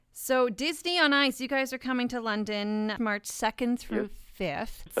So Disney on Ice, you guys are coming to London March 2nd through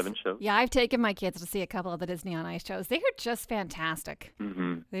 5th. 7 shows. Yeah, I've taken my kids to see a couple of the Disney on Ice shows. They are just fantastic.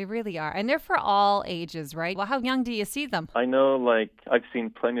 Mm-hmm. They really are. And they're for all ages, right? Well, how young do you see them? I know, I've seen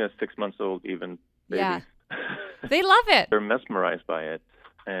plenty of 6-month-old even babies. Yeah. They love it. They're mesmerized by it.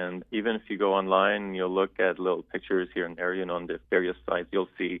 And even if you go online, you'll look at little pictures here and there, on the various sites, you'll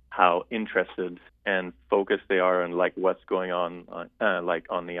see how interested and focused they are on what's going on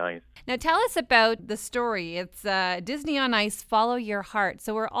on the ice. Now tell us about the story. It's Disney on Ice, Follow Your Heart.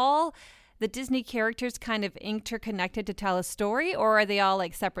 So are all the Disney characters kind of interconnected to tell a story, or are they all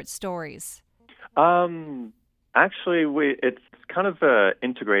separate stories? Actually, it's kind of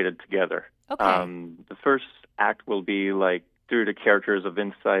integrated together. Okay. The first act will be through the characters of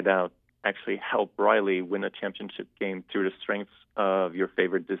Inside Out actually help Riley win a championship game through the strengths of your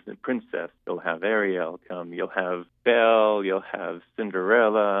favorite Disney princess. You'll have Ariel come, you'll have Belle, you'll have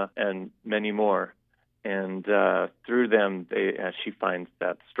Cinderella, and many more. And through them, she finds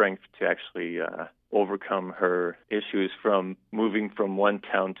that strength to actually overcome her issues from moving from one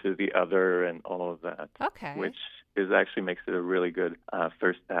town to the other and all of that. Okay. Which actually makes it a really good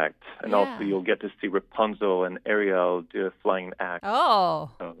first act. And also you'll get to see Rapunzel and Ariel do a flying act.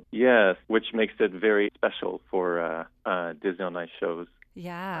 Oh. So, yes, which makes it very special for Disney on Ice shows.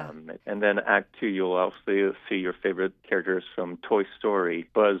 Yeah. And then Act 2, you'll also see your favorite characters from Toy Story,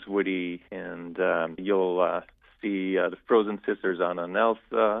 Buzz, Woody, and you'll see the Frozen sisters, Anna and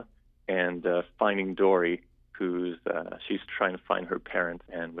Elsa, and Finding Dory, she's trying to find her parents,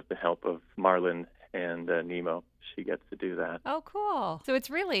 and with the help of Marlin and Nemo, she gets to do that. Oh, cool. So it's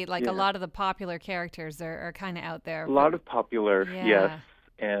really a lot of the popular characters are kind of out there. A lot of popular, yes.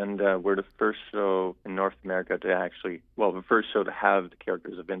 And we're the first show in North America the first show to have the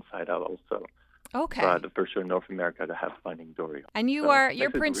characters of Inside Out also. Okay. The first show in North America to have Finding Dory. And you're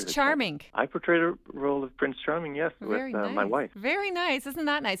Prince really Charming. Fun. I portrayed a role of Prince Charming, yes, Very with nice. my wife. Very nice. Isn't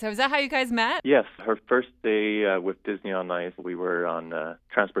that nice? So is that how you guys met? Yes. Her first day with Disney on Ice, we were on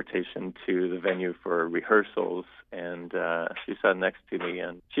transportation to the venue for rehearsals, and she sat next to me,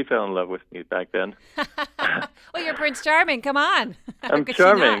 and she fell in love with me back then. Well, you're Prince Charming. Come on. I'm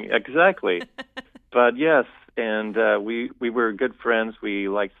charming, exactly. But yes, and we were good friends. We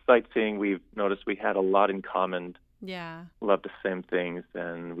liked sightseeing. We've noticed we had a lot in common. Yeah. Loved the same things,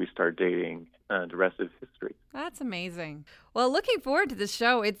 and we started dating. The rest is history. That's amazing. Well, looking forward to the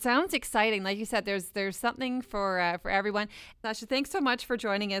show. It sounds exciting. Like you said, there's something for everyone. Sasha, thanks so much for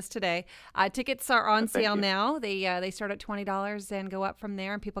joining us today. Tickets are on sale now. They start at $20 and go up from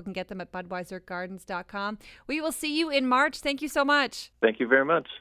there, and people can get them at BudweiserGardens.com. We will see you in March. Thank you so much. Thank you very much.